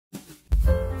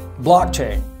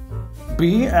Blockchain.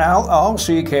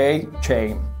 B-L-O-C-K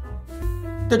chain.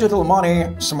 Digital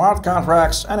money, smart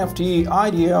contracts, NFT,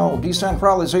 IDO,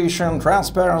 decentralization,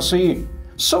 transparency.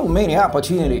 So many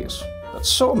opportunities, but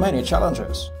so many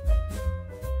challenges.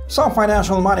 Some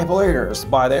financial manipulators,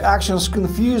 by their actions,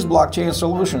 confuse blockchain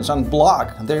solutions and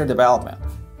block their development.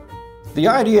 The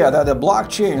idea that the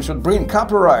blockchain should bring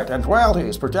copyright and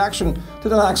royalties protection to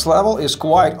the next level is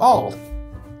quite old.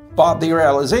 But the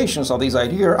realizations of these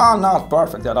ideas are not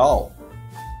perfect at all.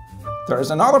 There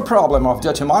is another problem of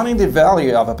determining the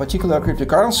value of a particular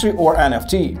cryptocurrency or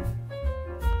NFT.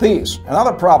 These and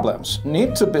other problems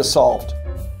need to be solved.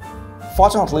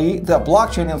 Fortunately, the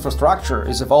blockchain infrastructure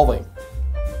is evolving.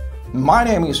 My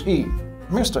name is E,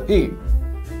 Mr. E,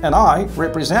 and I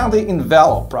represent the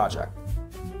Envelop project.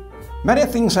 Many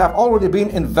things have already been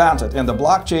invented in the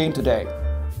blockchain today.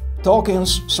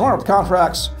 Tokens, smart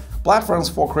contracts, platforms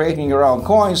for creating your own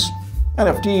coins,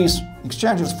 NFTs,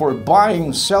 exchanges for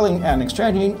buying, selling, and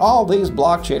exchanging all these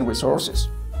blockchain resources.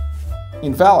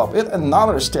 Envelop is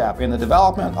another step in the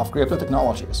development of crypto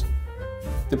technologies.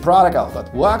 The protocol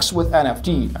that works with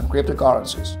NFT and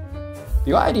cryptocurrencies.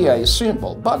 The idea is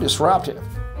simple but disruptive.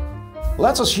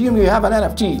 Let's assume you have an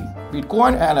NFT,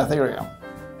 Bitcoin and Ethereum.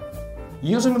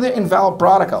 Using the Envelop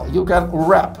protocol, you can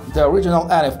wrap the original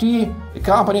NFT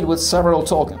accompanied with several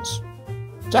tokens.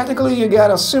 Technically, you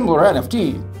get a similar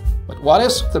NFT, but what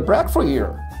is the breakthrough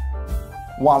here?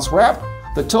 Once wrapped,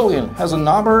 the token has a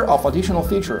number of additional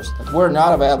features that were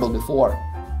not available before.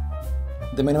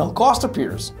 The minimal cost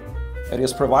appears. It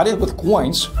is provided with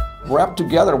coins wrapped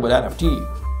together with NFT.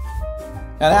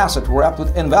 An asset wrapped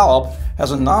with Envelop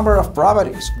has a number of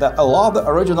properties that allow the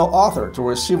original author to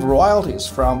receive royalties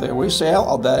from the resale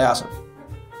of that asset.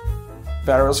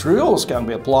 Various rules can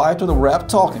be applied to the wrapped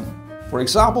token. For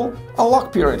example, a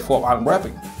lock period for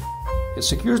unwrapping. It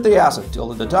secures the asset till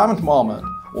the determined moment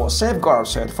or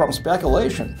safeguards it from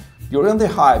speculation during the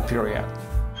hype period.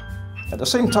 At the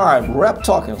same time, wrapped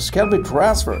tokens can be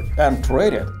transferred and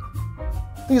traded.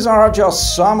 These are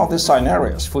just some of the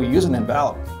scenarios for using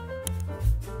Envelop.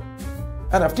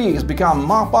 NFTs become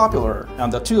more popular,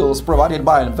 and the tools provided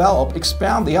by Envelop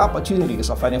expand the opportunities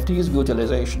of NFTs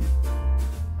utilization.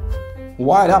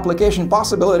 Wide application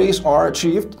possibilities are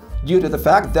achieved due to the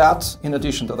fact that, in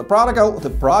addition to the protocol, the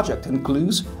project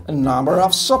includes a number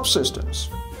of subsystems.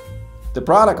 The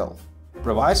protocol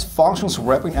provides functions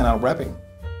wrapping and unwrapping.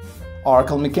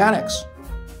 Oracle mechanics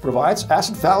provides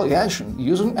asset valuation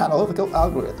using analytical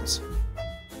algorithms.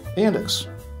 Index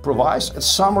provides a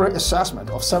summary assessment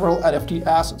of several NFT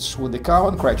assets with the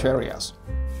common criteria.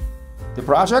 The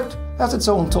project has its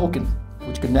own token,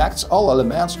 which connects all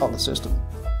elements of the system.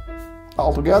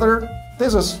 Altogether,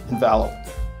 this is Envelop,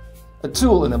 a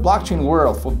tool in the blockchain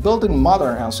world for building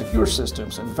modern and secure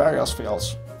systems in various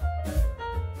fields.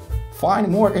 Find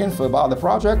more info about the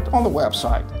project on the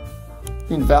website.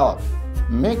 Envelop.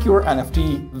 Make your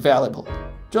NFT valuable.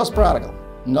 Just practical,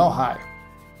 no hype.